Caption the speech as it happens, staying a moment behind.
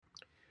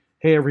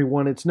Hey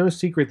everyone, it's no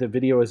secret that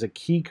video is a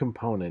key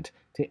component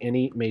to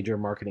any major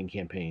marketing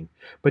campaign.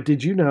 But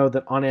did you know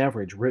that on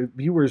average,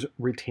 viewers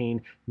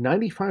retain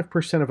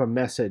 95% of a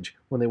message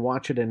when they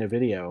watch it in a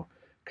video,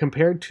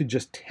 compared to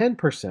just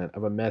 10%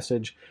 of a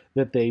message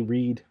that they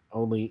read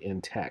only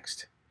in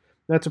text?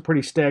 That's a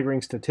pretty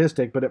staggering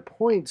statistic, but it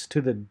points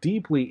to the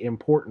deeply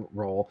important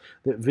role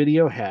that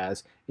video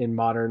has in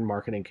modern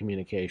marketing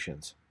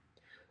communications.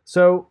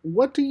 So,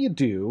 what do you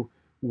do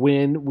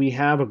when we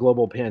have a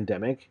global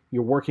pandemic?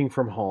 You're working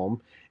from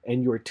home,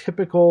 and your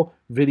typical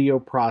video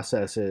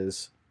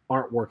processes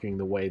aren't working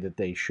the way that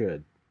they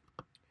should.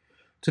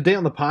 Today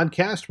on the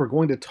podcast, we're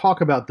going to talk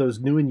about those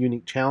new and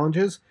unique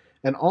challenges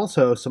and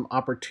also some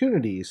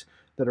opportunities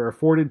that are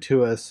afforded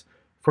to us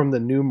from the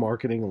new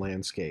marketing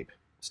landscape.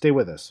 Stay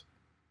with us.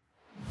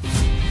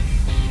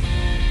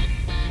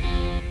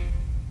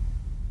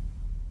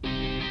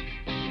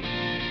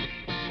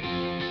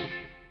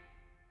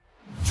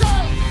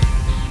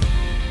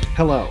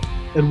 Hello,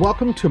 and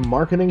welcome to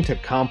Marketing to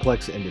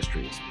Complex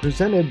Industries,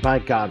 presented by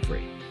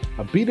Godfrey,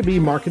 a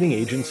B2B marketing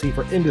agency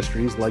for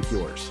industries like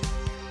yours.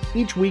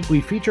 Each week, we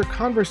feature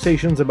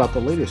conversations about the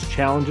latest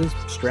challenges,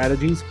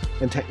 strategies,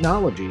 and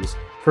technologies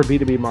for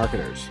B2B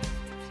marketers.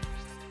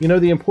 You know,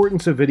 the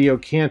importance of video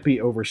can't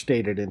be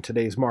overstated in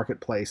today's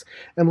marketplace,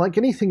 and like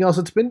anything else,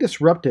 it's been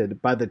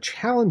disrupted by the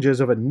challenges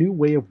of a new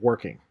way of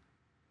working.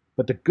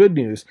 But the good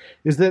news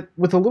is that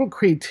with a little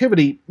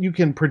creativity, you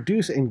can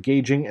produce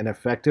engaging and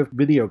effective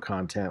video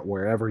content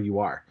wherever you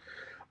are.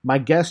 My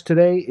guest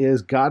today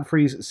is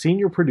Godfrey's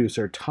senior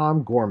producer,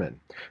 Tom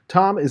Gorman.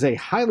 Tom is a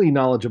highly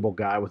knowledgeable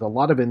guy with a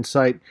lot of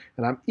insight,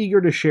 and I'm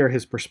eager to share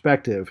his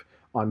perspective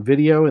on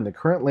video in the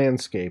current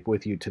landscape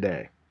with you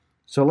today.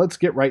 So let's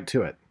get right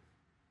to it.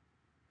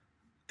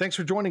 Thanks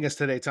for joining us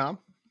today, Tom.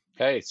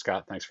 Hey,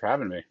 Scott, thanks for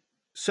having me.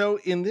 So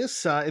in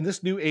this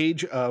new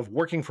age of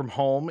working from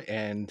home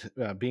and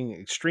being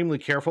extremely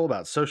careful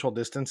about social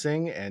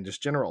distancing and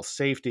just general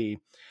safety,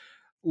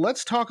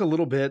 let's talk a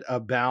little bit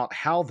about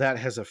how that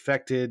has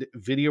affected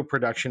video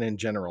production in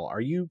general.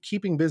 Are you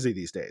keeping busy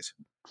these days?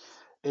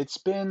 It's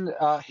been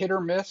hit or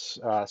miss.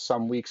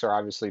 Some weeks are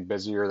obviously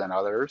busier than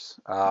others.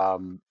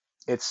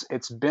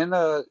 It's been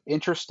a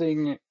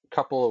interesting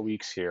couple of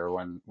weeks here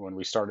when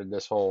we started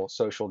this whole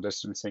social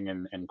distancing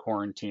and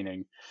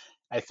quarantining.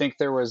 I think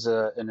there was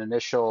an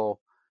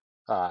initial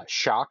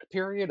shock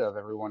period of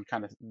everyone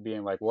kind of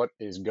being like, "What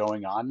is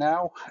going on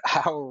now?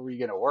 How are we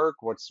going to work?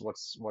 What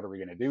are we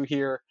going to do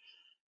here?"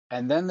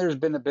 And then there's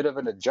been a bit of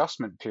an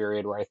adjustment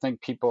period where I think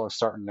people have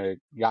starting to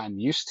gotten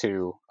used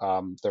to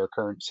their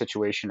current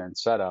situation and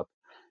setup.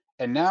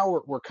 And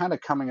now we're kind of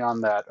coming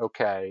on that.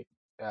 Okay,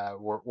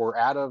 we're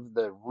out of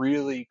the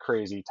really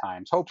crazy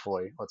times.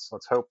 Hopefully, let's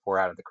hope we're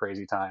out of the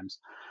crazy times,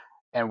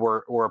 and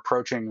we're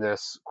approaching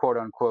this quote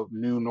unquote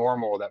new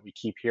normal that we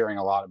keep hearing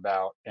a lot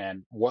about.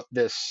 And what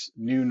this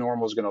new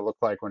normal is going to look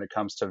like when it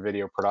comes to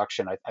video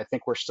production, I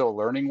think we're still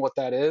learning what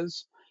that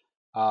is,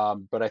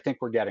 but I think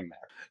we're getting there.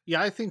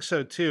 Yeah, I think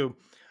so too.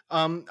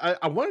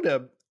 I wanted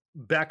to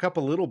back up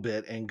a little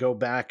bit and go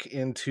back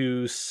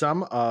into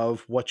some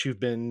of what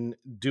you've been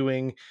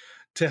doing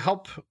to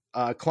help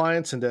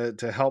clients and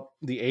to help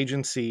the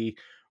agency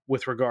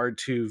with regard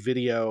to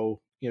video.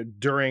 You know,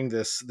 during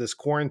this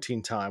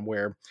quarantine time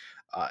where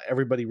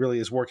everybody really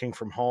is working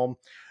from home.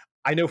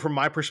 I know from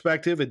my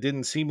perspective, it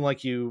didn't seem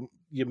like you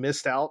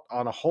missed out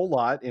on a whole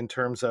lot in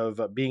terms of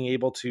being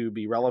able to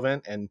be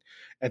relevant and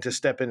to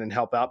step in and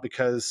help out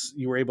because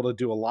you were able to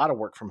do a lot of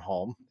work from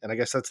home. And I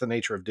guess that's the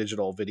nature of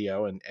digital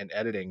video and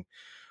editing.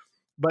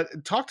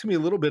 But talk to me a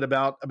little bit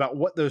about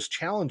what those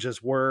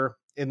challenges were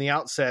in the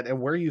outset and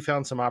where you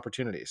found some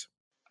opportunities.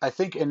 I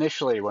think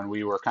initially when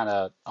we were kind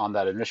of on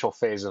that initial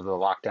phase of the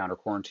lockdown or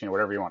quarantine or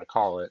whatever you want to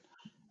call it,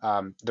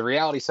 the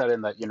reality set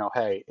in that,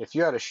 hey, if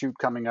you had a shoot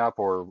coming up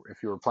or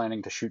if you were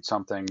planning to shoot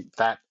something,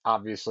 that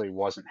obviously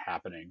wasn't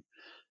happening.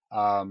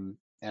 And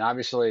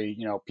obviously,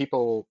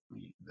 people,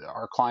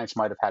 our clients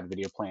might have had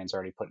video plans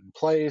already put in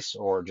place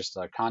or just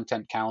a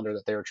content calendar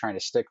that they were trying to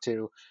stick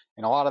to.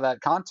 And a lot of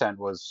that content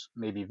was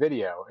maybe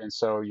video. And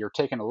so you're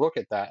taking a look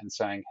at that and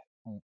saying,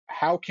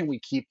 how can we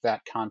keep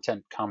that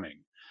content coming?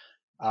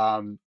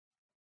 Um,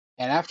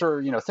 and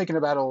after thinking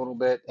about it a little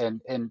bit,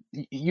 and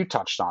you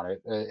touched on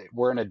it,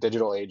 we're in a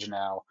digital age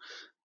now.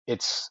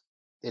 It's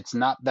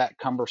not that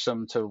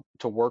cumbersome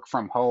to work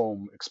from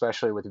home,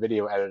 especially with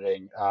video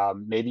editing.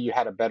 Maybe you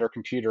had a better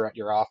computer at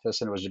your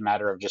office and it was a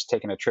matter of just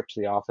taking a trip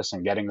to the office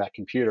and getting that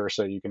computer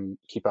so you can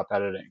keep up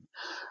editing.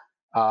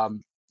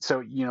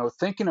 So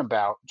thinking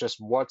about just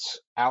what's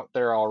out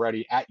there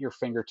already at your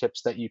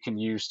fingertips that you can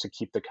use to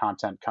keep the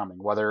content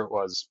coming, whether it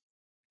was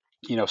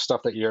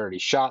stuff that you already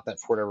shot that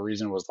for whatever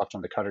reason was left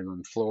on the cutting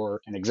room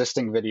floor, an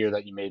existing video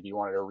that you maybe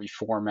wanted to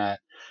reformat,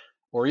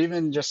 or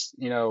even just,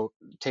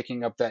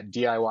 taking up that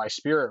DIY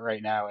spirit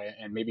right now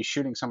and maybe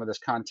shooting some of this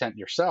content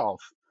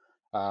yourself.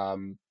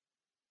 Um,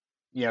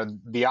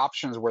 the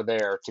options were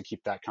there to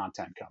keep that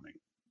content coming.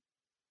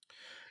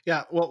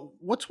 Yeah. Well,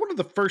 what's one of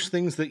the first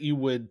things that you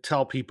would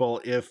tell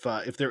people if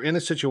they're in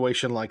a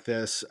situation like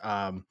this?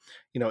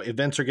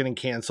 Events are getting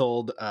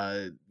canceled.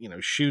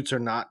 Shoots are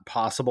not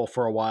possible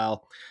for a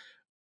while.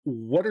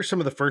 What are some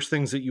of the first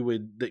things that you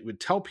would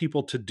tell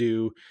people to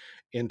do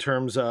in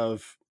terms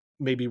of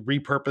maybe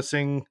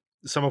repurposing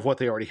some of what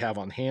they already have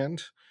on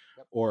hand,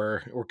 Yep.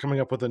 or coming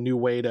up with a new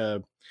way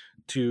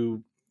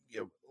to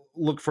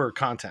look for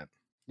content?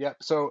 Yep.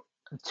 So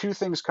two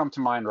things come to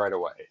mind right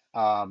away.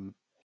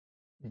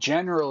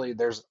 Generally,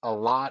 there's a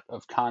lot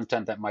of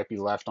content that might be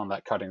left on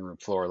that cutting room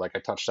floor, like I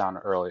touched on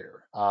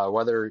earlier.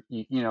 Whether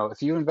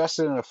if you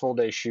invested in a full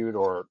day shoot,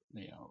 or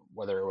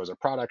whether it was a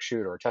product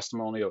shoot or a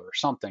testimonial or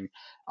something,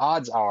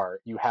 odds are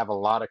you have a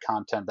lot of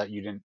content that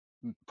you didn't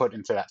put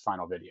into that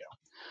final video.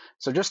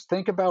 So just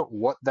think about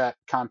what that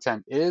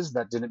content is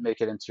that didn't make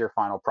it into your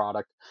final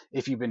product.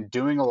 If you've been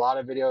doing a lot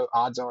of video,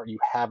 odds are you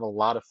have a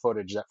lot of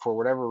footage that for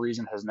whatever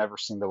reason has never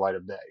seen the light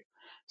of day.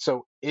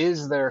 So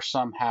is there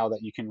somehow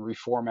that you can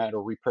reformat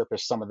or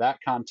repurpose some of that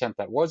content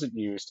that wasn't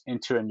used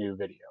into a new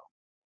video?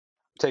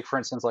 Take for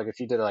instance, like if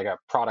you did like a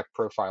product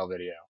profile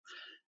video,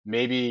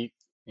 maybe,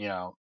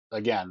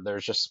 again,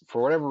 there's just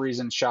for whatever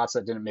reason shots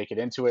that didn't make it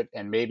into it,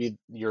 and maybe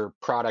your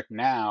product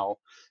now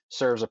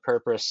serves a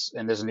purpose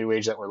in this new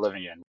age that we're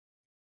living in.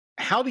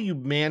 How do you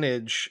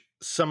manage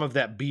some of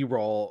that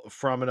B-roll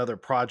from another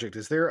project?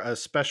 Is there a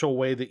special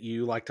way that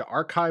you like to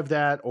archive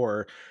that,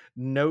 or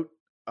note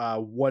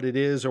what it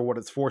is or what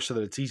it's for, so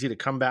that it's easy to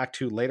come back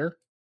to later?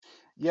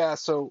 Yeah,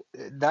 so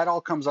that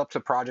all comes up to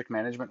project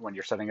management when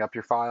you're setting up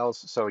your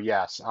files. So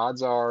yes,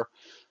 odds are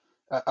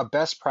a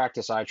best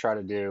practice I try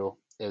to do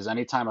is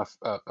anytime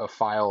a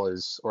file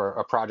is or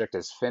a project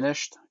is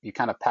finished, you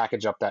kind of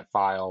package up that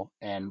file.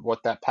 And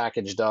what that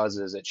package does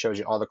is it shows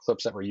you all the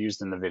clips that were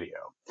used in the video.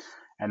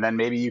 And then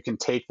maybe you can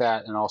take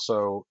that and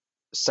also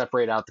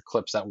separate out the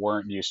clips that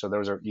weren't used. So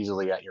those are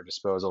easily at your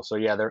disposal. So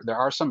yeah, there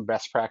are some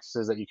best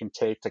practices that you can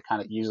take to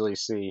kind of easily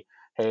see,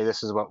 hey,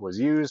 this is what was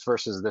used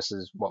versus this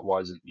is what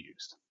wasn't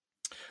used.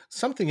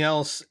 Something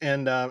else,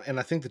 and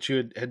I think that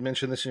you had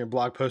mentioned this in your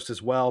blog post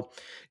as well,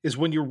 is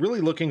when you're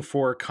really looking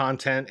for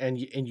content and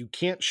you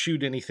can't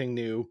shoot anything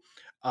new.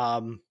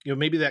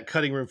 Maybe that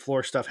cutting room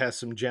floor stuff has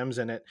some gems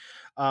in it,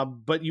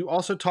 but you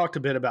also talked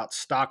a bit about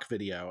stock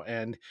video,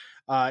 and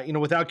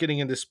without getting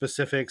into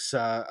specifics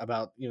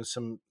about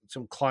some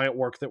client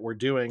work that we're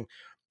doing.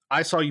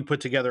 I saw you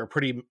put together a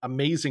pretty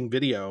amazing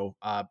video,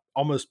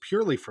 almost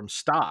purely from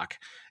stock,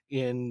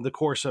 in the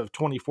course of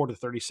 24 to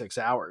 36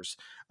 hours.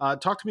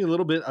 Talk to me a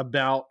little bit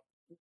about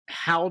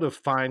how to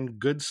find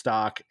good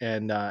stock,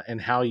 and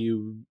how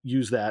you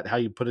use that, how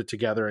you put it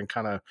together, and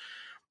kind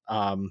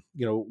of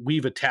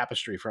weave a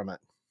tapestry from it.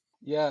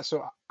 Yeah,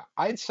 so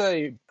I'd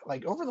say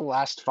like over the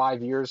last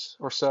 5 years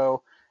or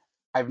so,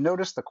 I've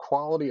noticed the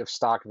quality of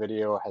stock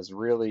video has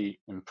really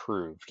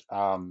improved.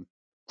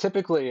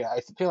 Typically,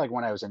 I feel like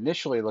when I was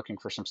initially looking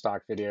for some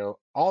stock video,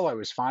 all I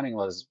was finding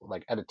was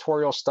like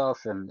editorial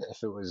stuff, and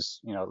if it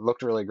was,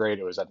 looked really great,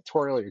 it was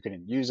editorial. You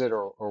couldn't use it,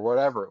 or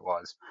whatever it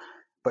was.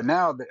 But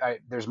now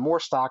there's more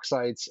stock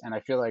sites, and I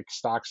feel like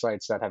stock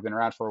sites that have been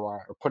around for a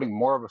while are putting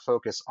more of a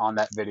focus on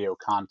that video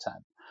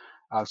content.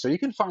 So you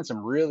can find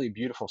some really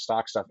beautiful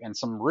stock stuff and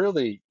some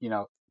really,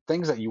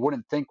 things that you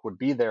wouldn't think would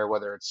be there,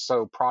 whether it's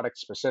so product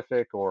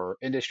specific or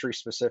industry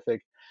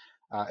specific.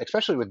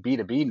 Especially with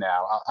B2B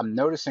now, I'm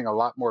noticing a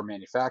lot more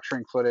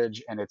manufacturing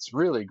footage, and it's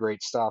really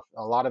great stuff.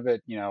 A lot of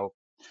it,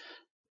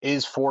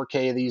 is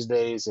 4K these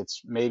days.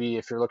 It's maybe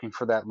if you're looking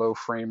for that low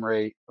frame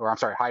rate, or I'm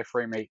sorry, high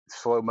frame rate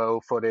slow mo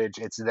footage,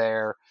 it's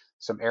there.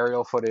 Some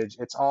aerial footage,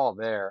 it's all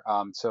there.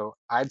 So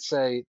I'd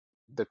say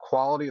the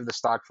quality of the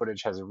stock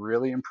footage has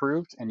really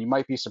improved, and you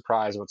might be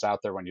surprised what's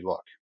out there when you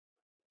look.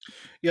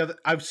 Yeah,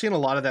 I've seen a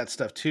lot of that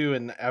stuff too,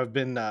 and I've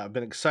been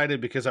excited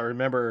because I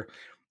remember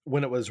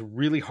when it was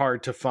really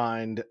hard to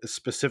find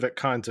specific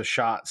kinds of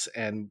shots,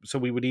 and so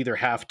we would either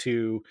have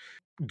to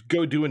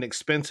go do an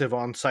expensive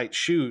on-site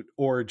shoot,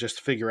 or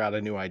just figure out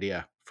a new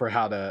idea for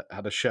how to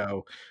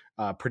show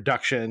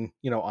production,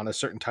 on a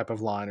certain type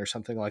of line or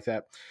something like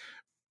that.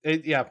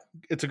 Yeah,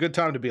 it's a good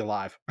time to be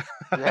alive.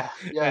 Yeah,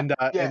 yeah,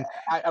 yeah. And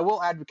I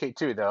will advocate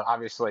too, though.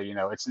 Obviously,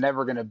 it's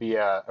never going to be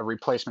a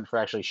replacement for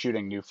actually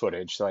shooting new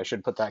footage. So I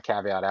should put that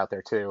caveat out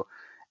there too.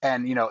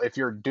 And if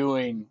you're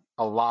doing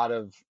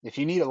if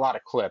you need a lot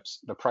of clips,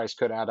 the price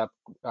could add up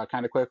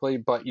kind of quickly.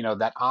 But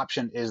that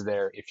option is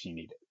there if you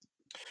need it.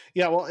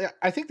 Yeah, well, yeah,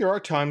 I think there are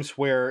times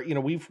where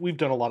we've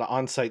done a lot of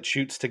on-site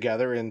shoots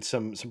together in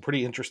some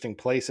pretty interesting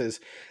places,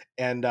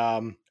 and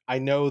I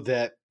know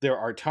that there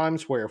are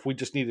times where if we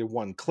just needed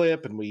one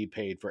clip and we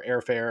paid for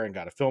airfare and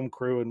got a film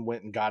crew and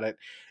went and got it,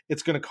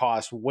 it's going to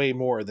cost way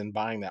more than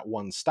buying that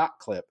one stock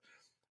clip.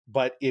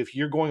 But if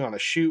you're going on a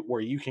shoot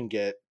where you can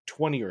get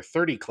 20 or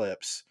 30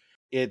 clips,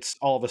 it's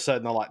all of a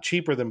sudden a lot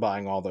cheaper than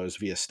buying all those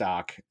via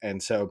stock.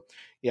 And so,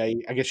 yeah,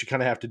 I guess you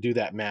kind of have to do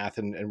that math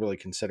and really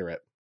consider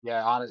it.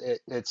 Yeah,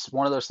 it's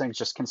one of those things.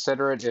 Just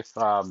consider it if,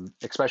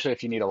 especially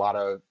if you need a lot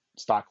of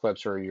stock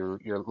clips, or you're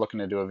looking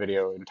to do a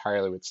video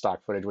entirely with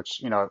stock footage,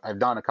 which I've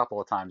done a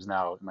couple of times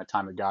now in my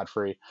time at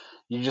Godfrey.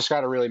 You just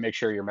got to really make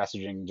sure your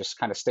messaging just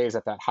kind of stays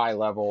at that high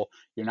level.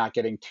 You're not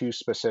getting too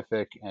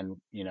specific, and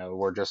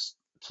we're just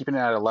keeping it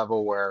at a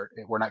level where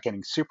we're not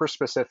getting super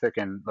specific,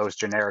 and those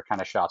generic kind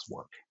of shots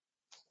work.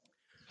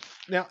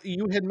 Now,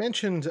 you had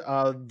mentioned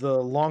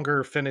the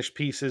longer finished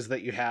pieces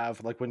that you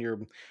have, like when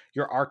you're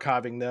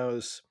archiving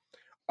those.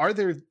 Are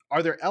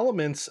there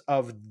elements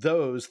of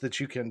those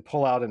that you can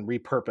pull out and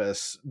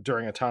repurpose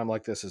during a time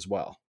like this as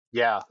well?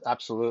 Yeah,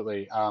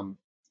 absolutely.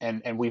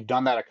 And we've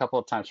done that a couple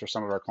of times for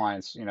some of our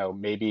clients.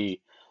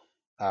 Maybe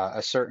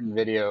a certain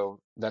video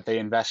that they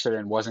invested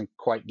in wasn't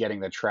quite getting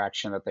the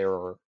traction that they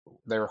were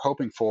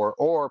hoping for,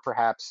 or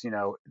perhaps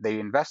they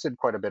invested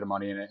quite a bit of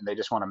money in it and they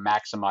just want to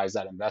maximize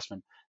that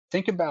investment.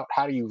 Think about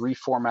how do you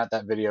reformat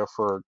that video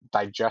for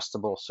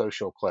digestible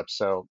social clips.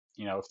 So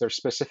if there's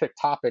specific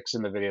topics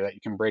in the video that you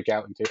can break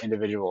out into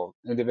individual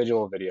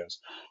videos,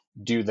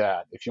 do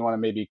that. If you want to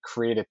maybe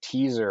create a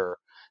teaser,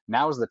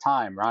 now's the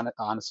time.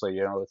 Honestly,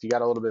 if you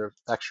got a little bit of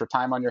extra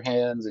time on your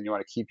hands and you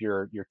want to keep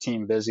your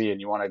team busy and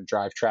you want to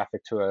drive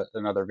traffic to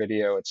another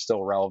video, it's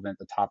still relevant.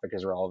 The topic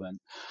is relevant.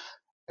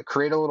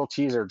 Create a little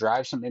teaser,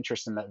 drive some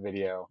interest in that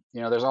video.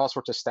 There's all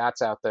sorts of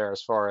stats out there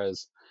as far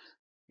as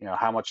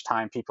how much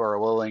time people are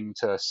willing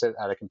to sit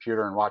at a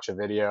computer and watch a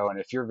video. And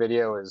if your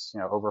video is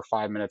over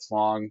 5 minutes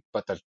long,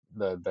 but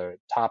the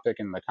topic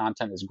and the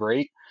content is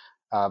great,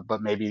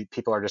 but maybe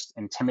people are just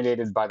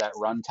intimidated by that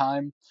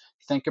runtime,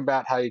 think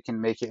about how you can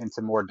make it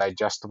into more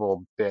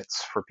digestible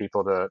bits for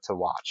people to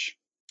watch.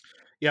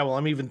 Yeah, well,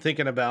 I'm even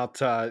thinking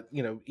about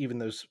even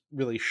those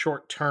really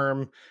short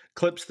term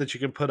clips that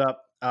you can put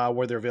up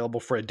where they're available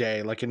for a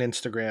day, like an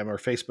Instagram or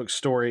Facebook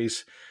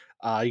Stories.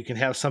 You can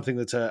have something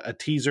that's a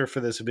teaser for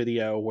this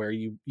video where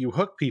you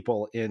hook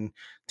people in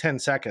 10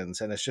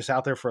 seconds and it's just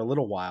out there for a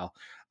little while.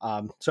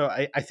 So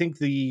I think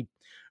the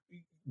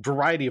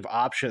variety of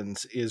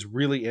options is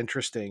really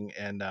interesting,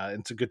 and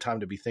it's a good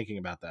time to be thinking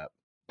about that.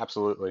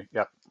 Absolutely.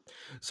 Yep.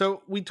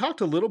 So we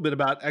talked a little bit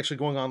about actually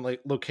going on like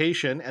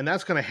location, and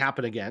that's going to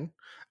happen again.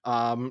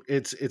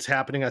 It's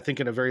happening, I think,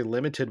 in a very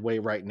limited way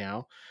right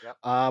now.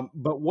 Yep.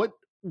 But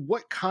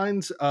what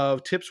kinds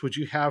of tips would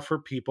you have for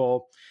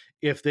people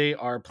if they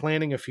are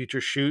planning a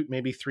future shoot,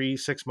 maybe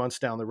 3-6 months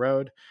down the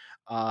road?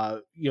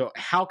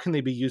 How can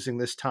they be using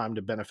this time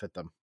to benefit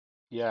them?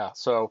 Yeah.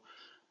 So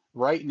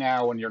right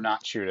now, when you're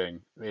not shooting,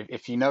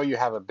 if you know you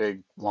have a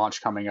big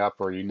launch coming up,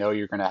 or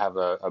you're going to have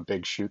a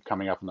big shoot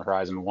coming up on the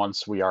horizon,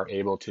 once we are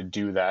able to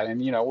do that,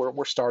 and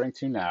we're starting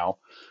to now,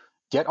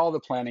 get all the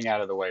planning out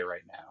of the way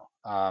right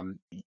now.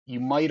 You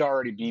might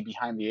already be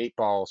behind the eight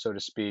ball, so to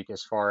speak,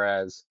 as far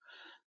as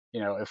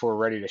if we're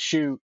ready to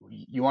shoot,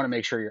 you want to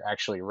make sure you're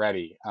actually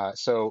ready.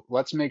 So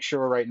let's make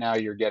sure right now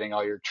you're getting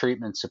all your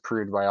treatments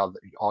approved by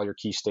all your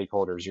key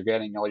stakeholders. You're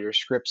getting all your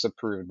scripts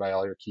approved by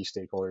all your key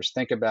stakeholders.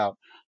 Think about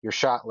your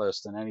shot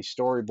list and any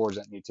storyboards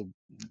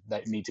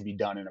that need to be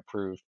done and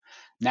approved.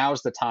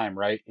 Now's the time,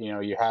 right?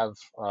 You have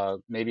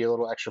maybe a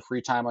little extra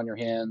free time on your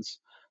hands.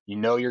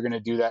 You're going to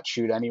do that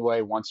shoot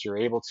anyway once you're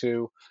able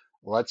to.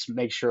 Let's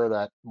make sure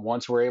that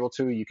once we're able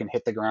to, you can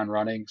hit the ground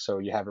running. So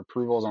you have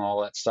approvals on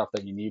all that stuff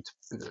that you need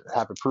to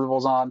have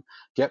approvals on.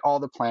 Get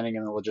all the planning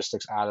and the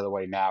logistics out of the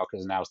way now,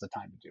 because now's the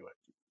time to do it.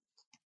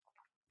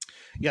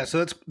 Yeah,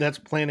 so that's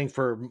planning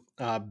for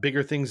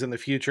bigger things in the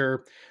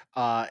future,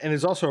 and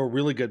is also a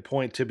really good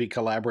point to be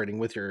collaborating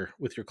with your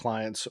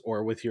clients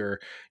or with your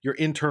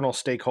internal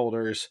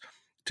stakeholders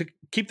to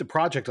keep the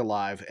project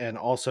alive and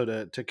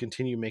also to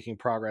continue making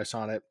progress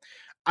on it.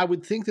 I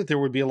would think that there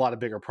would be a lot of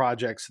bigger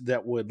projects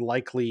that would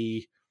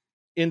likely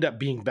end up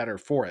being better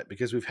for it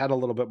because we've had a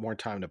little bit more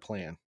time to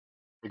plan.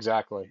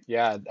 Exactly.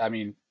 Yeah. I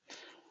mean,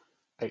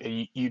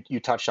 you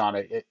touched on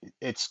it.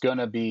 It's going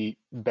to be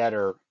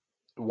better.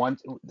 One,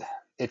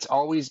 it's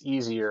always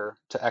easier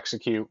to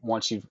execute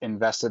once you've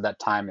invested that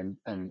time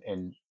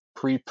in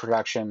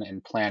pre-production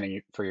and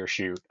planning for your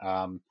shoot.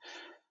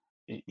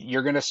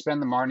 You're going to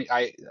spend the money.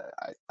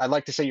 I'd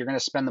like to say you're going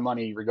to spend the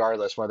money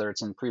regardless, whether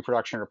it's in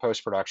pre-production or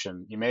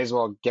post-production. You may as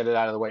well get it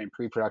out of the way in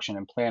pre-production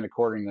and plan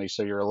accordingly,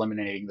 so you're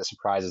eliminating the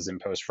surprises in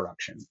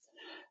post-production.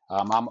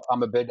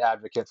 I'm a big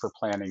advocate for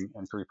planning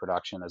and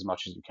pre-production as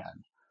much as you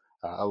can.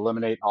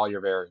 Eliminate all your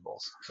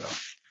variables. So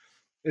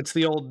It's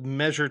the old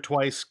measure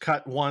twice,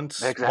 cut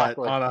once, but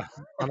exactly, on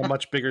a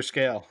much bigger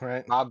scale,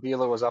 right? Bob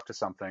Vila was up to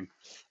something.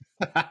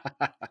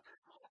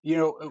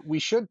 We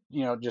should,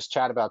 just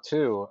chat about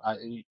too.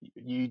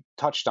 You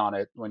touched on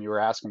it when you were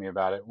asking me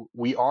about it.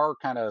 We are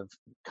kind of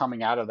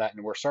coming out of that,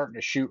 and we're starting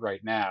to shoot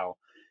right now.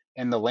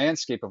 And the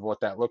landscape of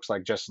what that looks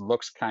like just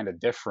looks kind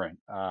of different.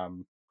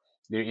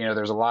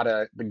 There's a lot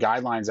of the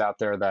guidelines out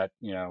there that,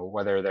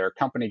 whether they're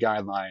company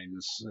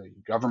guidelines,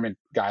 government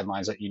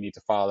guidelines that you need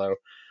to follow,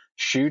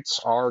 shoots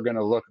are going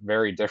to look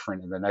very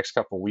different in the next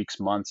couple of weeks,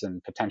 months,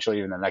 and potentially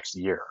even the next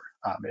year.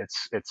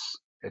 It's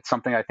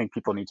something I think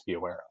people need to be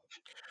aware of.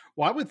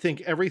 Well, I would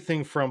think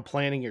everything from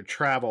planning your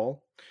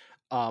travel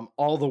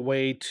all the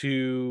way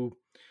to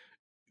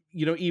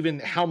even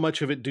how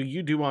much of it do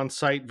you do on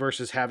site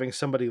versus having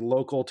somebody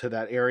local to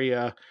that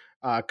area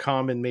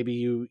come, and maybe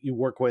you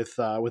work with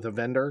a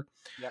vendor.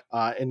 Yep.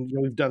 And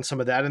we've done some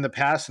of that in the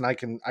past, and I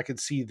can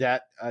see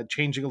that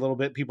changing a little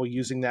bit, people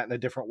using that in a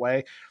different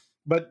way.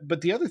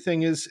 But the other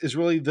thing is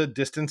really the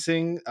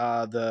distancing,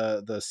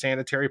 the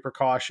sanitary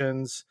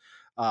precautions,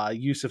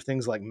 use of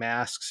things like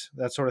masks,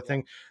 that sort of Yep.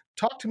 thing.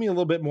 Talk to me a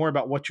little bit more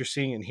about what you're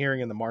seeing and hearing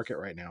in the market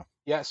right now.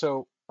 Yeah,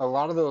 so a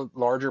lot of the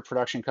larger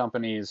production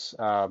companies,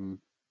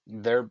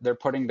 they're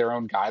putting their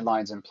own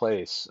guidelines in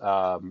place.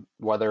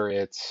 Whether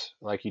it's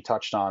like you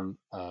touched on,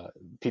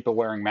 people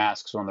wearing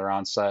masks when they're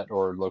on set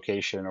or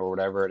location or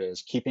whatever it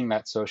is, keeping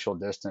that social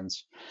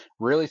distance.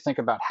 Really think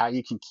about how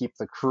you can keep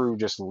the crew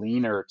just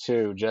leaner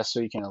too, just so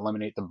you can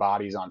eliminate the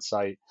bodies on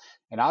site.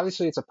 And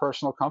obviously, it's a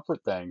personal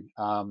comfort thing.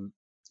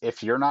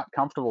 If you're not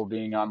comfortable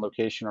being on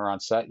location or on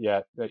set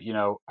yet,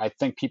 I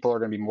think people are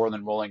going to be more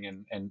than willing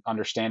and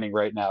understanding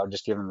right now,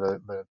 just given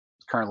the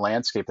current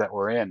landscape that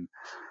we're in.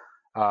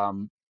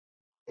 Um,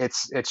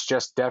 it's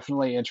just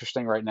definitely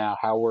interesting right now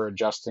how we're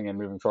adjusting and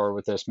moving forward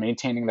with this,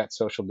 maintaining that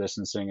social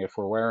distancing, if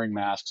we're wearing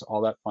masks,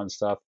 all that fun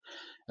stuff.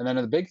 And then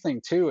the big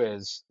thing too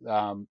is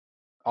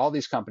all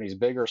these companies,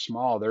 big or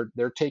small,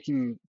 they're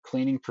taking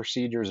cleaning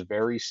procedures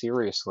very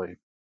seriously.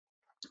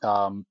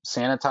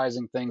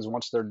 Sanitizing things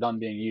once they're done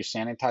being used,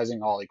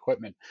 sanitizing all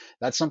equipment.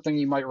 That's something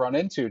you might run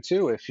into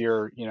too if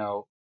you're,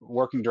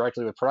 working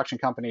directly with production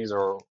companies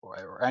or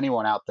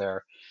anyone out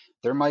there.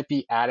 There might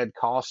be added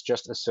costs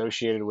just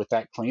associated with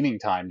that cleaning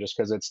time, just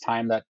because it's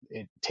time that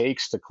it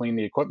takes to clean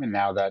the equipment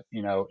now that,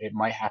 it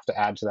might have to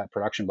add to that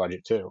production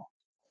budget too.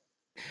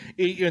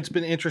 It's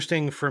been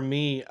interesting for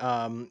me,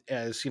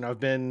 as I've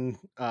been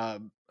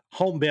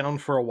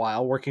homebound for a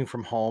while, working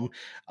from home,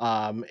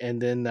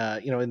 and then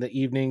in the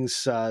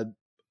evenings,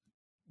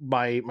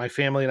 my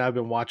family and I've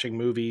been watching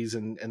movies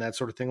and that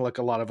sort of thing, like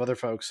a lot of other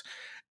folks,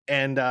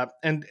 and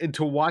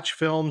to watch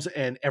films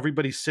and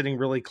everybody's sitting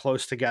really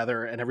close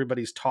together and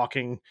everybody's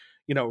talking,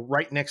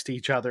 right next to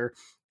each other.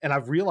 And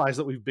I've realized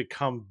that we've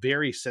become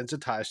very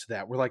sensitized to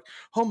that. We're like,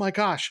 oh my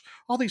gosh,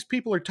 all these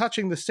people are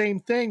touching the same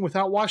thing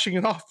without washing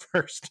it off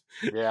first.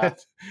 Yeah,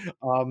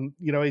 And,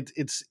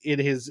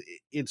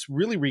 it's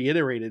really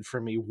reiterated for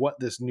me what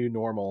this new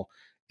normal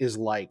is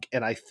like.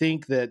 And I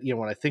think that,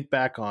 when I think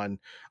back on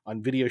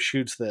video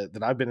shoots that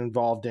I've been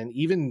involved in,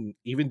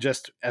 even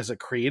just as a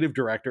creative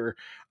director,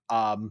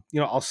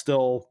 I'll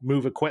still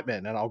move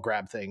equipment and I'll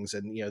grab things,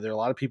 and there are a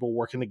lot of people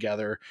working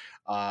together,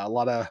 a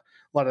lot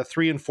of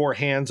 3 and 4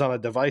 hands on a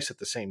device at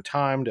the same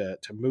time to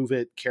move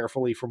it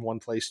carefully from one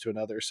place to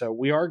another. So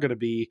we are going to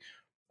be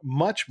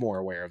much more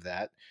aware of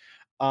that.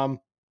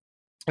 Um,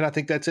 and I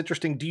think that's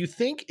interesting. Do you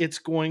think it's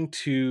going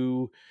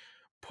to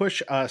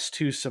push us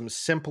to some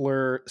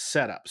simpler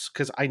setups?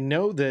 Because I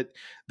know that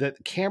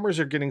cameras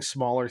are getting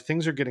smaller,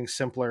 things are getting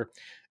simpler,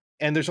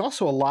 and there's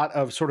also a lot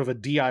of sort of a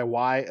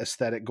DIY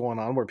aesthetic going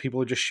on where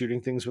people are just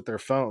shooting things with their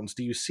phones.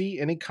 Do you see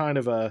any kind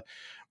of a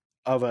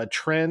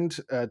trend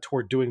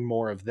toward doing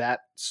more of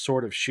that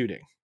sort of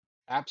shooting?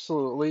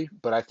 absolutely.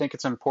 But I think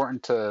it's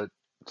important to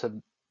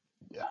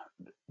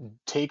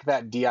take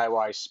that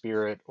DIY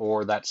spirit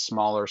or that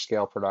smaller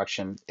scale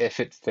production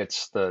if it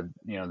fits the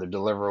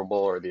deliverable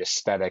or the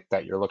aesthetic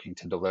that you're looking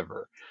to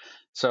deliver.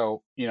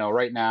 So,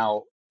 right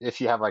now, if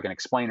you have like an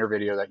explainer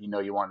video that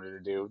you wanted to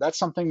do, that's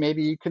something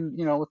maybe you can,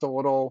 with a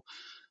little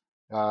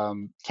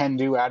can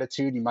do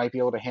attitude, you might be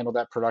able to handle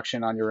that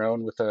production on your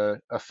own with a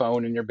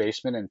phone in your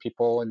basement, and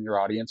people in your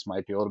audience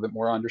might be a little bit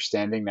more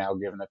understanding now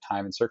given the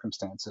time and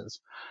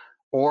circumstances.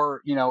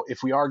 Or,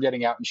 if we are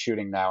getting out and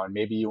shooting now, and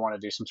maybe you want to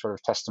do some sort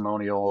of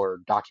testimonial or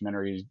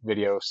documentary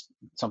videos,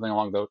 something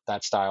along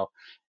that style,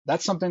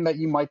 that's something that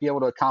you might be able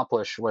to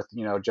accomplish with,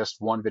 just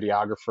one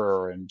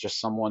videographer and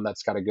just someone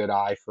that's got a good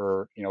eye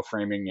for,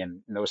 framing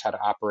and knows how to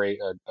operate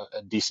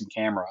a decent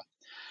camera.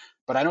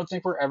 But I don't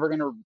think we're ever going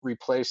to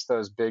replace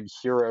those big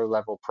hero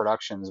level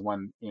productions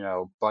when,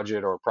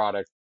 budget or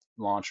product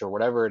launch or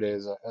whatever it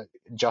is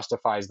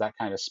justifies that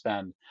kind of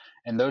spend.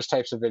 And those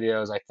types of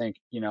videos, I think,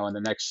 in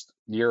the next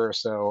year or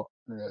so,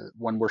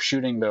 when we're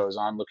shooting those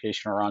on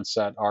location or on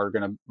set, are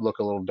going to look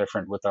a little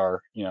different with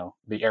our,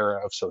 the era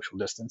of social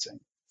distancing.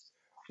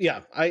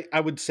 Yeah, I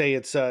would say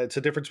it's a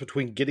difference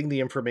between getting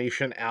the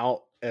information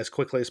out as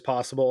quickly as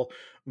possible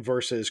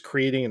versus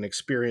creating an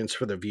experience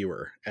for the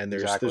viewer. And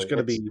there's Exactly.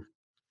 going to It's be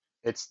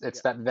it's yeah,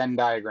 it's that Venn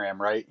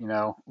diagram, right?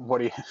 What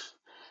do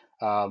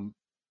um,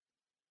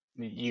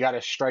 you got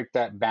to strike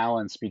that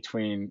balance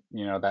between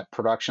that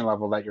production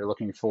level that you're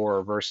looking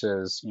for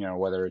versus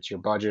whether it's your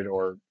budget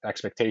or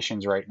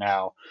expectations right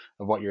now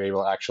of what you're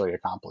able to actually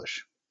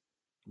accomplish.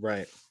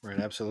 right, right,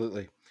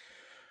 absolutely.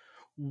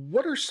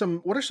 What are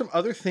some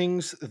other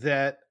things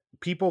that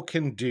people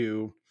can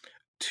do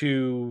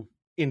to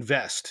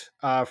invest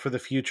for the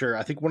future?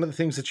 I think one of the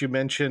things that you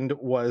mentioned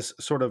was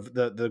sort of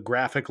the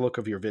graphic look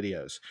of your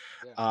videos.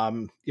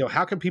 Yeah.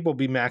 How can people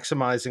be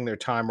maximizing their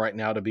time right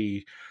now to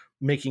be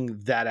making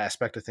that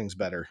aspect of things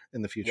better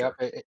in the Yep,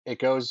 future? it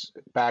goes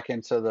back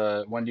into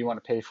the when do you want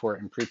to pay for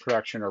it in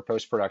pre-production or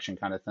post-production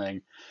kind of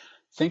thing.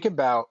 Think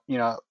about,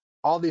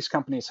 all these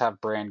companies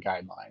have brand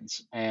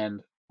guidelines.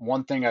 And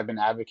one thing I've been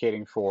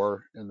advocating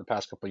for in the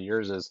past couple of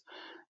years is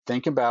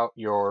think about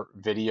your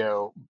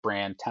video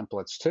brand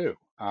templates too.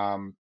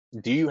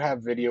 Do you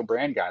have video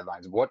brand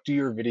guidelines? What do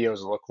your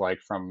videos look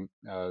like from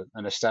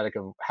an aesthetic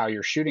of how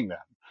you're shooting them?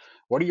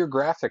 What do your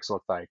graphics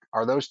look like?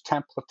 Are those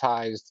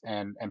templatized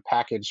and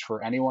packaged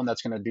for anyone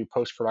that's going to do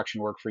post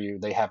production work for you?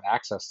 They have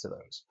access to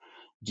those.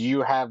 Do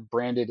you have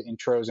branded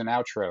intros and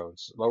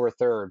outros, lower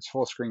thirds,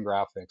 full screen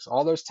graphics?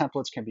 All those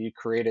templates can be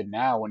created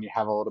now when you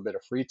have a little bit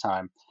of free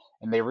time,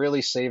 and they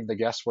really save the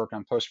guesswork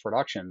on post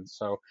production.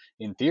 So,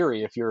 in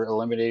theory, if you're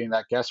eliminating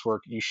that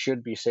guesswork, you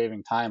should be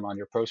saving time on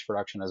your post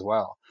production as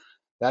well.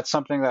 That's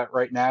something that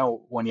right now,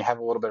 when you have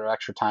a little bit of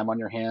extra time on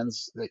your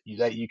hands,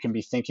 that you can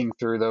be thinking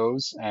through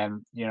those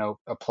and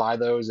apply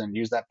those and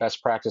use that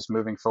best practice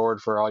moving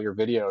forward for all your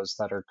videos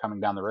that are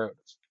coming down the road.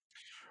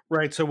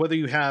 Right. So whether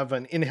you have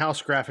an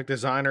in-house graphic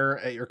designer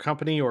at your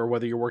company or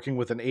whether you're working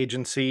with an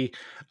agency,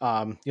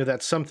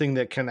 that's something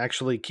that can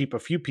actually keep a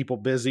few people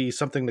busy,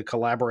 something to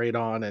collaborate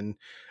on, and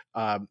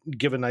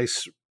give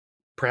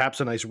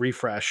perhaps a nice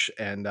refresh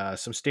and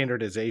some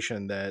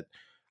standardization that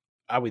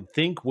I would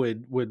think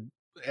would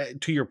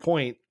to your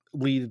point,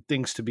 lead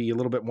things to be a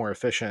little bit more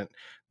efficient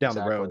down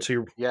the road. Exactly. So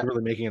you're Yeah.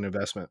 really making an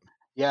investment.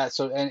 Yeah,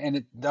 so and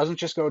it doesn't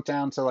just go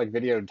down to like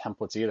video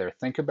templates either.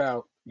 Think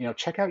about,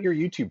 check out your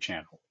YouTube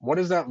channel. What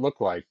does that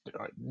look like?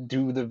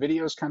 Do the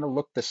videos kind of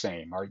look the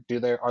same? Or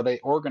are they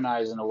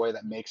organized in a way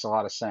that makes a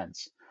lot of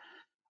sense?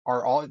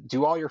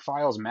 Do all your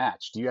files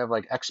match? Do you have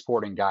like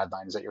exporting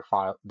guidelines that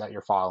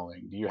you're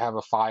following? Do you have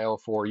a file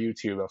for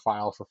YouTube, a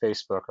file for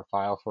Facebook, a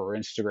file for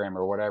Instagram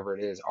or whatever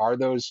it is? Are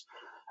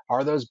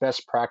those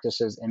best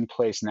practices in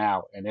place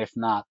now? And if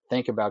not,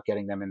 think about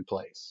getting them in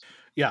place.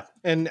 Yeah,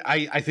 and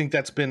I think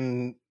that's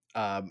been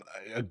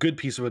a good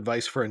piece of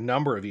advice for a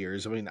number of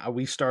years. I mean,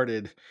 we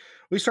started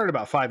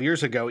about 5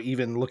 years ago,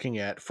 even looking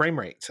at frame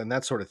rates and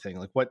that sort of thing.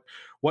 Like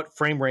what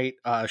frame rate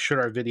should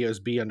our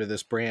videos be under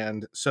this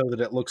brand so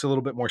that it looks a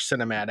little bit more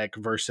cinematic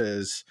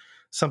versus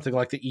something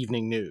like the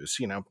evening news.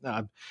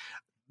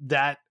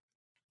 That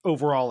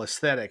overall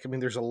aesthetic. I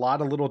mean, there's a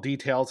lot of little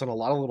details and a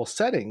lot of little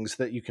settings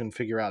that you can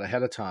figure out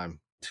ahead of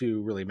time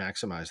to really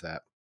maximize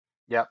that.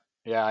 Yep.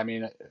 Yeah, I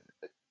mean,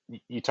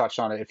 you touched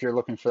on it. If you're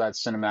looking for that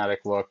cinematic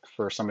look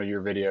for some of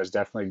your videos,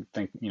 definitely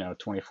think,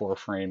 24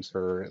 frames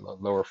or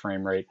lower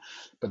frame rate.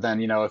 But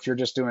then, if you're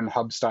just doing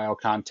hub style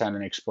content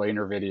and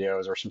explainer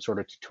videos or some sort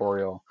of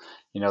tutorial,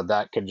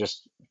 that could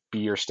just be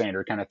your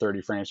standard kind of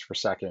 30 frames per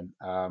second.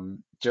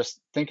 Just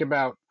think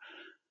about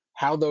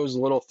how those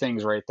little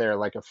things right there,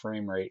 like a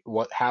frame rate,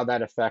 how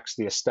that affects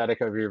the aesthetic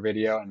of your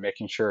video, and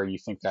making sure you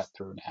think that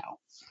through now.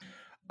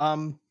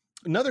 Um,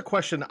 Another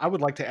question I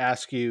would like to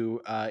ask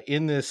you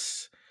in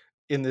this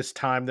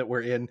time that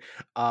we're in,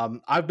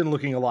 I've been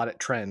looking a lot at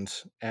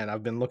trends, and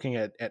I've been looking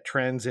at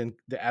trends in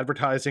the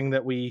advertising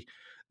that we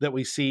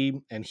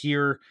see and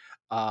hear.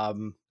 I've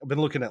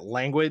been looking at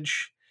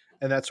language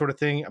and that sort of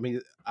thing. I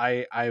mean,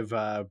 I've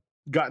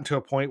gotten to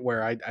a point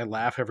where I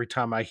laugh every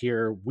time I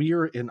hear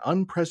 "we're in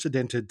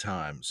unprecedented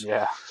times."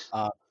 Yeah.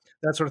 Uh,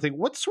 that sort of thing.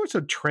 What sorts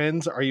of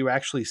trends are you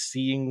actually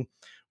seeing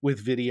with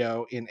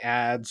video in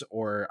ads,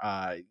 or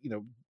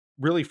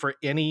really for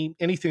anything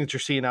that you're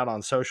seeing out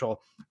on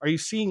social? Are you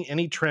seeing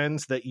any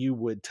trends that you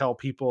would tell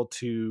people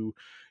to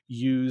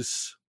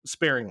use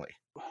sparingly?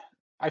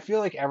 I feel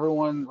like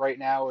everyone right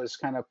now is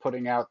kind of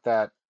putting out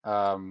that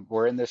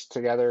we're in this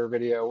together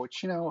video,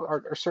 which,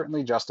 are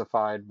certainly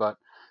justified. But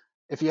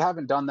if you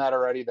haven't done that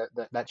already,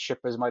 that ship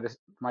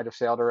might have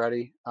sailed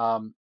already.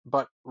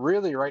 But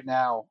really, right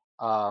now,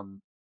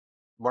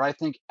 what I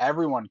think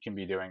everyone can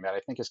be doing that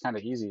I think is kind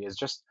of easy is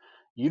just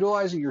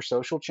utilizing your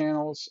social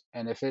channels.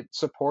 And if it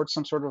supports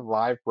some sort of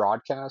live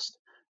broadcast,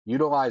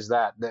 utilize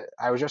that.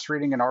 I was just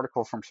reading an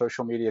article from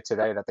Social Media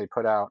Today that they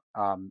put out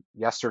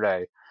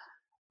yesterday.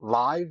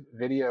 Live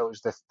video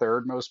is the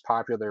third most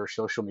popular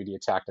social media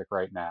tactic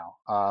right now.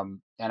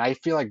 And I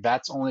feel like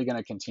that's only going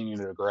to continue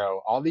to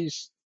grow.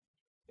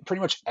 Pretty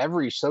much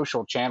every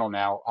social channel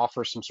now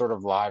offers some sort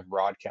of live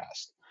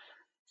broadcast.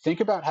 Think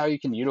about how you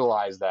can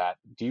utilize that.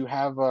 Do you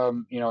have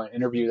an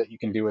interview that you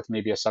can do with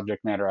maybe a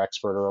subject matter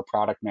expert or a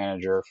product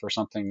manager for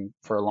something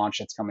for a launch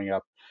that's coming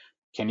up?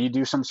 Can you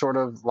do some sort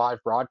of live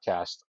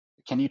broadcast?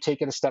 Can you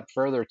take it a step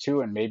further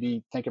too and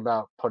maybe think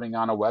about putting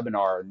on a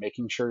webinar and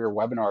making sure your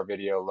webinar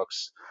video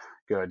looks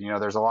good?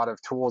 There's a lot of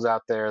tools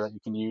out there that you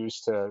can use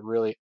to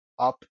really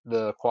up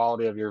the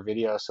quality of your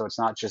video so it's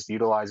not just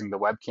utilizing the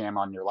webcam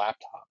on your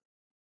laptop.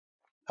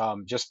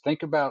 Just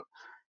think about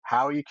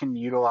how you can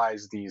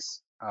utilize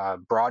these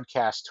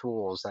broadcast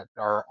tools that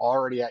are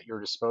already at your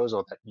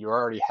disposal that you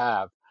already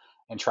have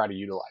and try to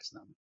utilize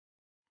them.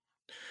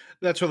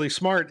 That's really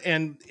smart,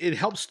 and it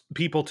helps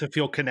people to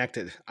feel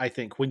connected. I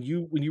think when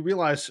you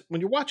realize when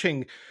you're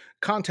watching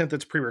content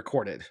that's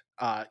pre-recorded,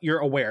 you're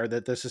aware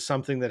that this is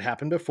something that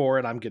happened before,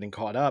 and I'm getting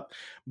caught up.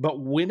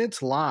 But when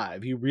it's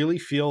live, you really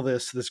feel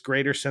this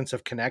greater sense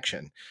of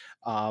connection.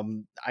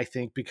 I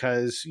think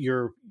because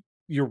you're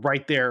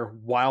right there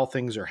while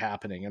things are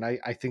happening, and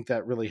I think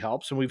that really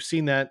helps. And we've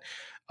seen that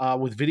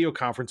with video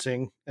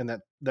conferencing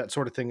and that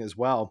sort of thing as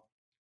well.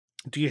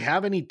 Do you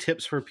have any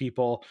tips for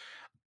people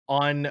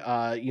on,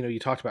 you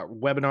talked about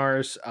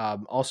webinars,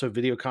 also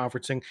video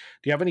conferencing?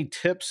 Do you have any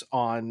tips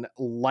on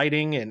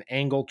lighting and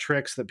angle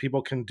tricks that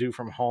people can do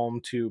from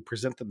home to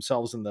present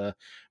themselves in the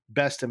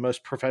best and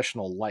most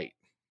professional light?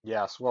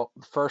 Yes. Well,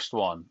 first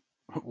one,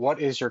 what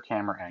is your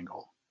camera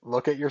angle?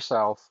 Look at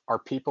yourself. Are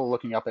people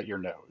looking up at your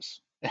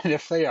nose? And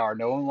if they are,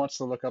 no one wants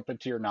to look up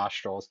into your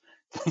nostrils.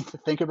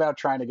 Think about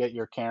trying to get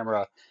your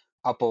camera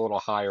up a little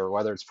higher,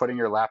 whether it's putting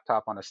your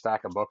laptop on a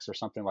stack of books or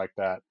something like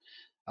that.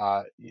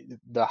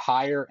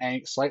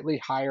 The slightly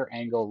higher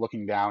angle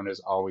looking down is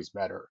always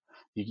better.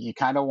 You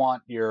kind of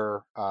want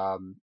your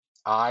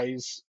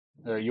eyes,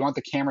 or you want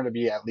the camera to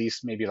be at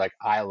least maybe like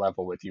eye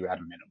level with you at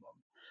a minimum.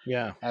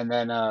 Yeah. And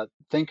then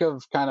think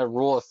of kind of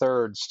rule of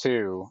thirds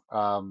too.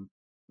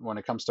 When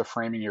it comes to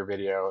framing your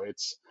video,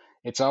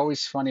 it's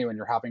always funny when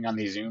you're hopping on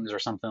these Zooms or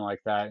something like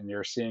that, and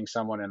you're seeing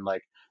someone and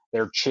like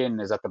their chin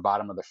is at the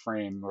bottom of the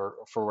frame, or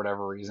for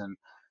whatever reason.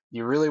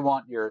 You really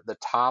want the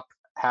top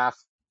half,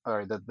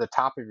 or the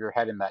top of your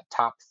head in that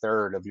top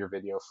third of your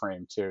video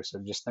frame too. So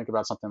just think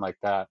about something like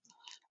that.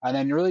 And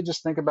then really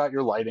just think about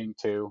your lighting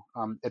too.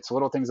 It's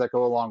little things that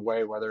go a long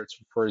way, whether it's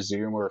for a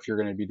Zoom or if you're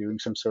going to be doing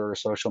some sort of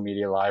social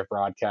media live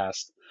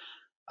broadcast.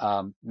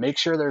 Make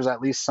sure there's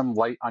at least some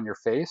light on your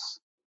face,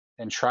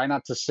 and try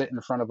not to sit in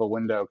front of a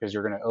window because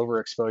you're going to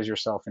overexpose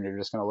yourself and you're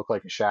just going to look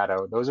like a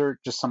shadow. Those are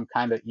just some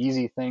kind of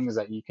easy things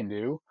that you can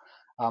do.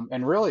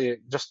 And really,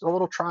 just a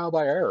little trial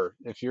by error.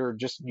 If you're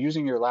just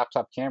using your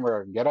laptop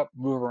camera, get up,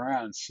 move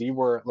around, see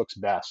where it looks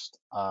best.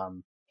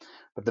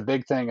 But the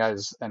big thing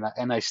is,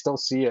 and I still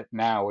see it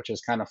now, which is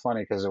kind of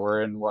funny because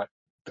we're in what,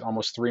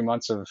 almost 3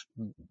 months of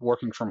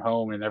working from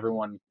home and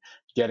everyone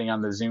getting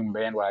on the Zoom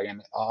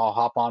bandwagon. I'll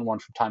hop on one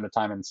from time to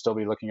time and still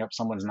be looking up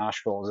someone's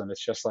nostrils, and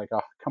it's just like,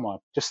 oh, come on,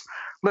 just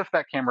lift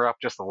that camera up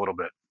just a little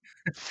bit.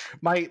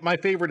 My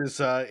favorite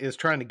is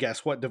trying to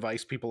guess what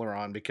device people are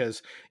on,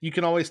 because you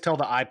can always tell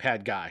the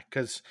iPad guy Oh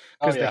because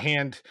the yeah,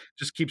 hand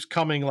just keeps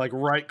coming like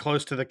right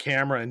close to the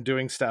camera and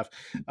doing stuff.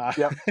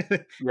 yep, You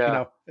yeah,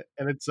 know,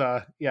 and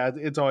yeah,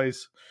 it's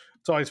always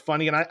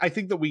funny, and I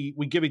think that we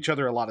give each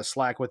other a lot of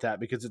slack with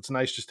that because it's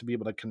nice just to be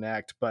able to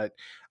connect. But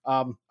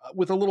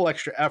with a little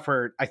extra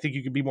effort, I think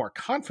you can be more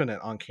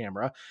confident on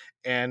camera,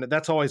 and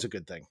that's always a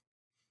good thing.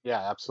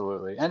 yeah,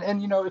 absolutely. And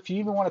if you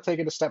even want to take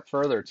it a step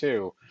further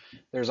too,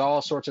 there's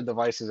all sorts of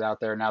devices out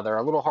there now. They're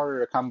a little harder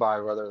to come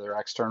by, whether they're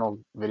external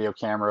video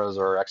cameras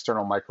or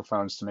external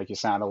microphones to make you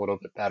sound a little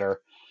bit better.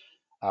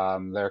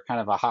 They're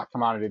kind of a hot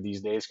commodity these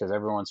days because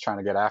everyone's trying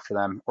to get after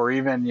them, or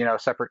even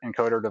separate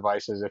encoder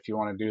devices if you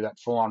want to do that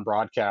full-on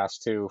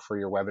broadcast too for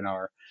your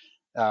webinar.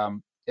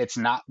 It's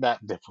not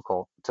that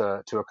difficult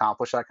to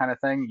accomplish that kind of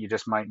thing. You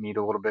just might need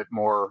a little bit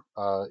more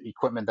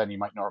equipment than you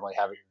might normally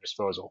have at your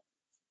disposal.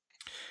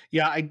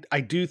 Yeah,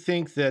 I do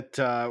think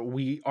that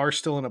we are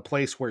still in a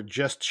place where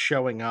just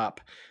showing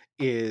up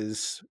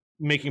is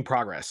making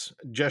progress.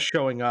 Just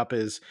showing up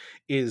is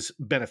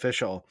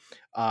beneficial,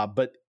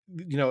 but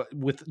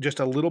with just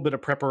a little bit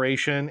of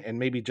preparation and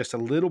maybe just a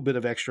little bit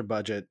of extra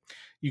budget,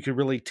 you can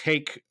really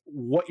take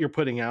what you're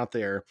putting out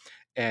there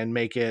and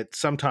make it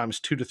sometimes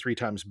 2 to 3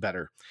 times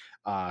better.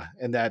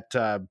 And that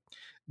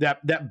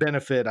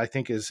benefit, I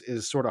think,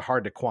 is sort of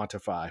hard to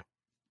quantify.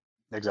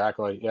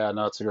 Exactly. Yeah,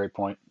 no, it's a great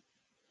point.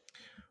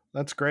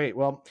 That's great.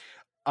 Well,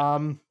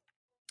 um,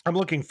 I'm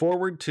looking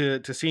forward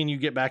to seeing you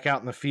get back out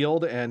in the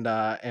field and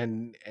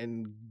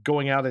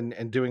going out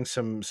and doing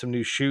some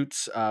new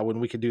shoots when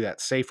we can do that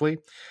safely.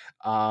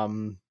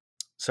 Um,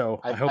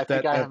 so I I hope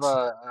think that I have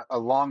that's a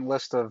long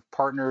list of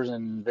partners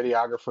and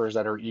videographers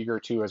that are eager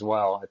to as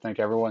well. I think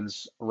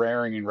everyone's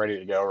raring and ready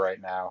to go right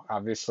now.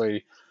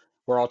 Obviously,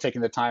 we're all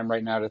taking the time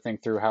right now to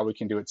think through how we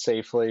can do it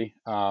safely.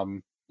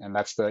 And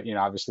that's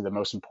obviously the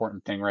most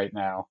important thing right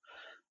now.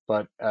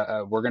 But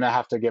we're going to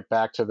have to get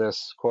back to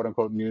this quote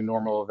unquote new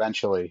normal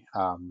eventually.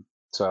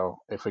 So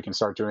if we can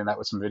start doing that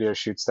with some video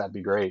shoots, that'd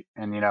be great.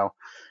 And,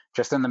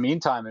 just in the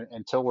meantime,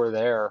 until we're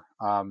there,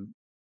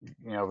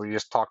 we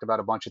just talked about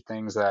a bunch of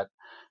things that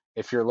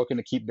if you're looking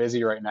to keep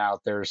busy right now,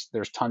 there's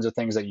tons of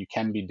things that you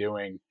can be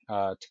doing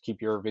to keep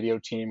your video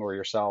team or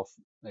yourself,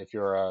 if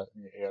you're a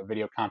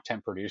video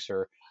content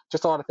producer,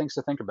 just a lot of things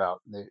to think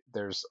about.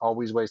 There's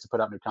always ways to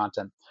put out new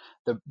content.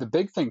 The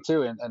big thing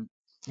too, and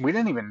we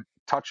didn't even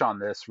touch on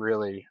this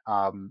really,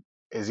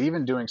 is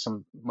even doing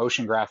some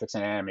motion graphics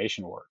and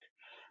animation work.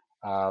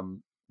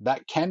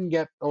 That can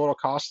get a little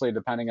costly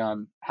depending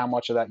on how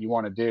much of that you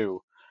want to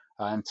do.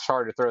 And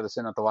sorry to throw this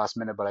in at the last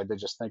minute, but I did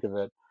just think of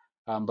it.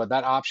 But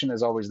that option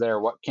is always there.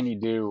 What can you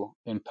do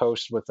in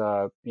post with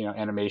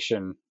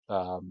animation?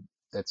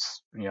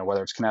 It's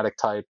whether it's kinetic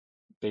type,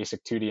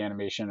 basic 2D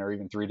animation, or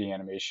even 3D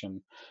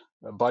animation.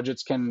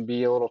 Budgets can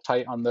be a little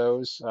tight on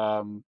those,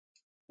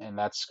 and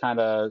that's kind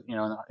of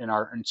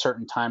in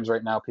certain times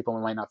right now, people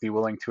might not be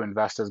willing to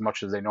invest as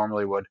much as they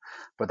normally would,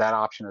 but that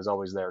option is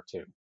always there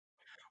too.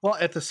 well.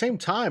 At the same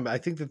time, I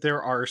think that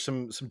there are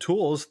some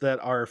tools that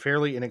are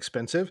fairly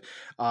inexpensive.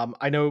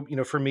 I know,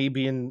 for me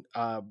being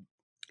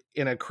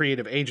in a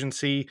creative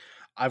agency.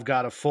 I've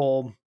got a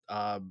full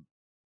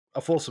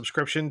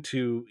subscription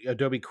to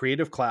Adobe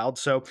Creative Cloud.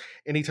 So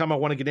anytime I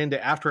want to get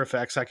into After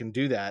Effects, I can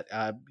do that.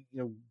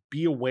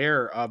 Be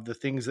aware of the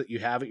things that you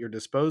have at your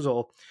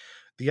disposal.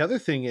 The other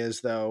thing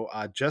is, though,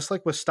 just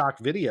like with stock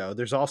video,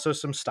 there's also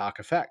some stock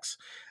effects.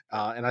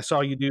 And I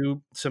saw you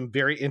do some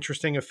very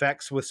interesting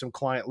effects with some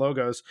client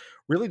logos,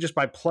 really just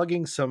by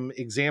plugging some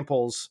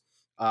examples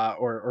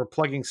or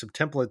plugging some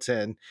templates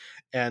in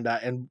and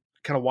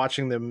kind of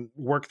watching them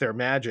work their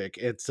magic.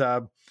 It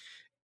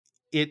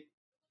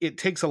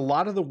takes a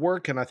lot of the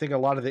work and I think a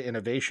lot of the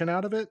innovation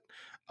out of it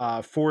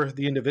for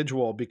the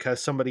individual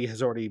because somebody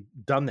has already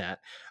done that.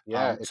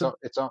 Yeah,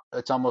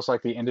 it's almost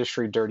like the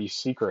industry dirty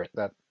secret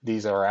that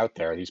these are out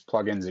there. These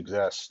plugins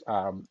exist.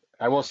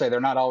 I will say they're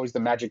not always the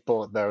magic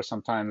bullet, though.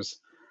 Sometimes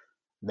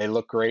they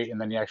look great,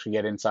 and then you actually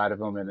get inside of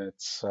them, and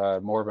it's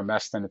more of a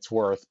mess than it's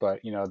worth.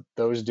 But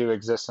those do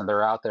exist, and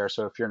they're out there.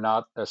 So if you're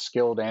not a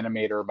skilled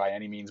animator by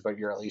any means, but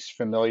you're at least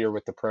familiar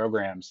with the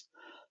programs,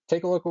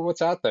 take a look at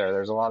what's out there.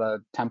 There's a lot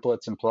of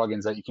templates and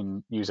plugins that you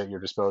can use at your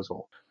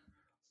disposal.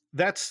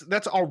 That's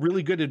all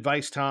really good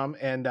advice, Tom,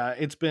 and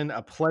it's been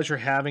a pleasure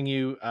having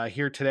you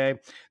here today.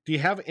 Do you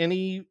have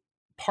any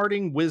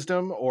parting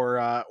wisdom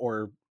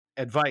or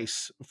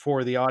advice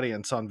for the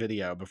audience on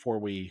video before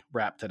we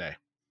wrap today?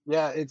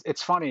 Yeah,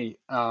 it's funny.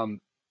 All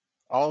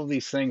of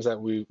these things that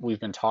we've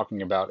been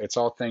talking about, it's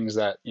all things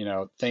that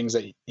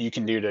you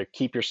can do to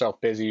keep yourself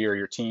busy or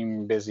your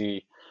team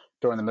busy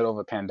during the middle of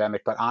a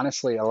pandemic. But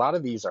honestly, a lot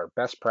of these are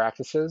best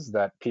practices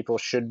that people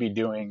should be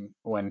doing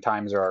when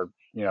times are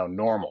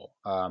normal.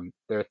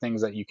 There are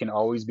things that you can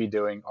always be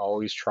doing,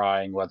 always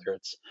trying, whether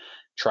it's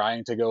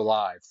trying to go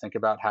live. Think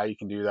about how you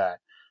can do that.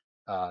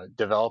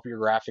 Develop your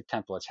graphic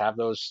templates, have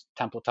those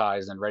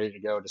templatized and ready to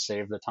go to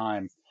save the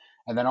time.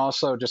 And then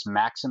also just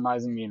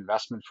maximizing the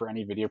investment for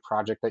any video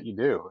project that you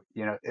do.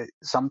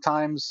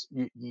 Sometimes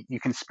you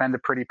can spend a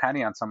pretty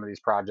penny on some of these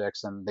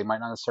projects and they might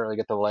not necessarily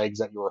get the legs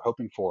that you were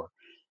hoping for.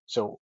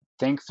 So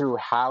think through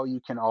how you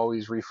can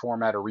always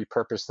reformat or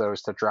repurpose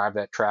those to drive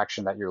that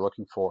traction that you're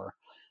looking for.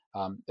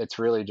 It's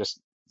really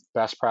just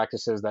best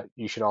practices that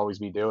you should always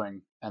be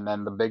doing. And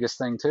then the biggest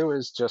thing too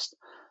is just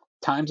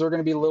times are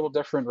going to be a little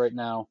different right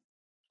now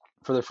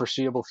for the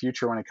foreseeable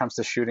future when it comes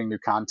to shooting new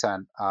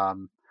content.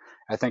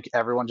 I think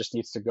everyone just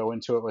needs to go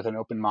into it with an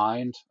open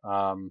mind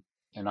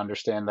and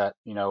understand that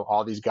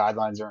all these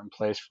guidelines are in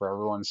place for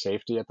everyone's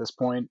safety at this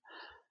point.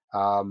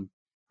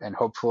 And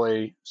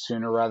hopefully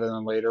sooner rather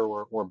than later,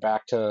 we're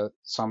back to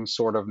some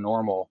sort of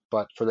normal.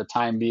 But for the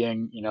time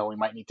being, we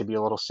might need to be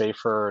a little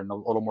safer and a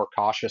little more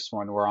cautious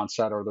when we're on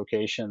set or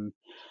location,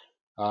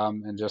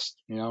 and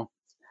just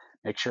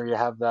make sure you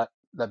have that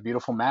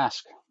beautiful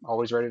mask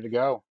always ready to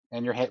go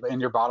and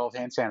your bottle of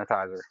hand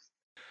sanitizer.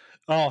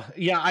 Oh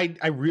yeah,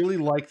 I really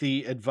like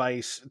the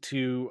advice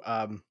to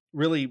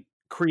really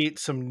create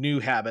some new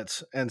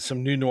habits and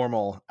some new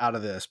normal out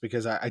of this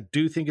because I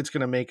do think it's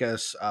going to make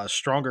us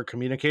stronger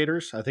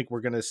communicators. I think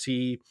we're going to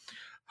see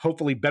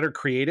hopefully better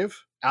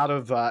creative out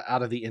of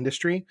the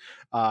industry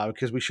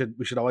because we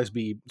should always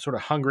be sort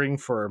of hungering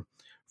for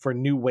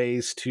new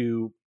ways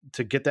to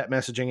get that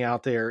messaging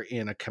out there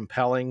in a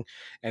compelling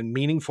and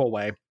meaningful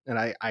way. And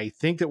I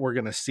think that we're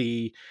going to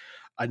see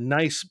a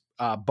nice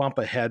bump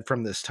ahead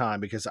from this time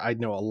because I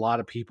know a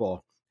lot of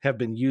people have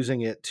been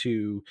using it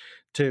to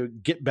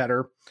get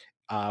better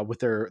with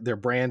their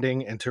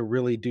branding and to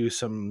really do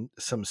some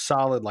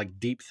solid, like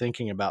deep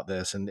thinking about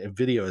this. And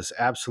video is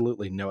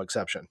absolutely no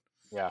exception.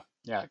 Yeah.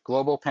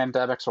 Global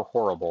pandemics are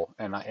horrible.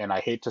 And I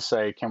hate to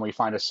say, can we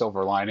find a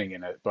silver lining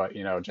in it? But,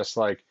 just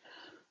like,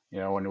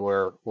 when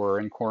we're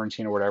in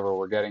quarantine or whatever,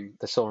 we're getting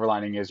the silver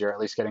lining is you're at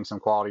least getting some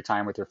quality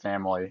time with your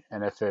family.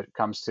 And if it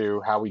comes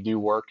to how we do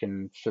work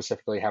and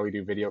specifically how we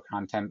do video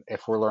content,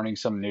 if we're learning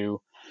some new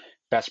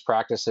best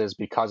practices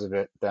because of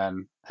it,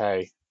 then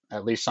hey,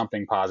 at least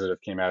something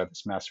positive came out of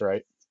this mess,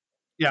 right?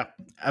 Yeah,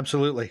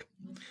 absolutely.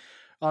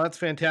 Oh, that's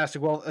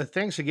fantastic. Well,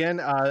 thanks again.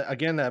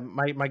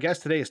 My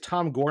guest today is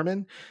Tom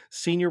Gorman,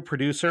 senior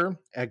producer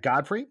at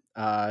Godfrey.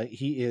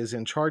 He is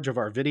in charge of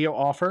our video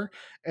offer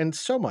and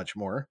so much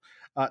more.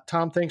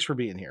 Tom, thanks for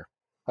being here.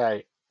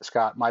 Hey,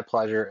 Scott, my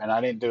pleasure. And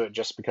I didn't do it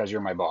just because you're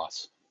my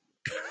boss.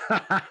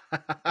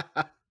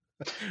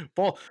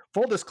 Full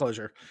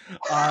disclosure.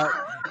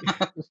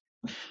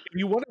 If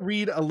you want to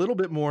read a little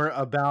bit more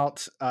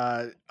about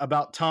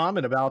Tom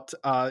and about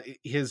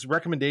his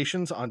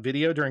recommendations on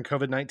video during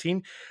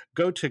COVID-19,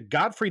 go to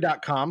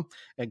godfrey.com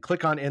and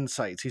click on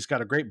Insights. He's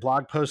got a great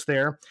blog post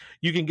there.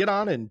 You can get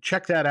on and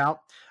check that out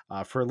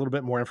for a little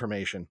bit more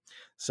information.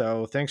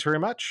 So thanks very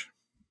much.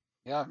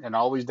 Yeah, and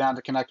always down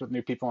to connect with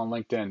new people on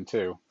LinkedIn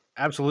too.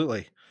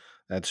 Absolutely.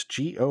 That's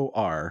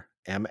GORMAN.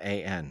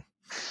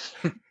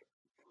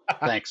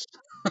 Thanks.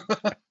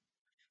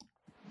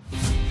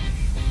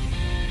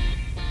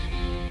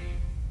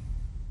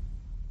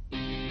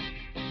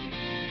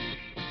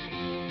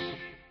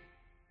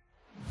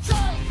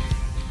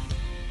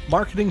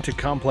 Marketing to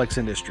Complex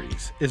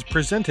Industries is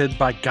presented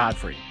by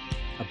Godfrey,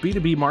 a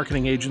B2B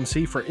marketing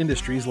agency for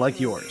industries like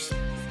yours.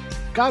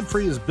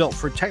 Godfrey is built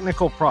for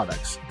technical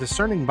products,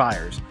 discerning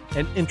buyers,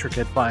 and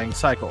intricate buying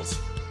cycles.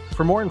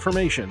 For more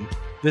information,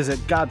 visit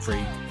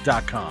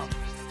godfrey.com.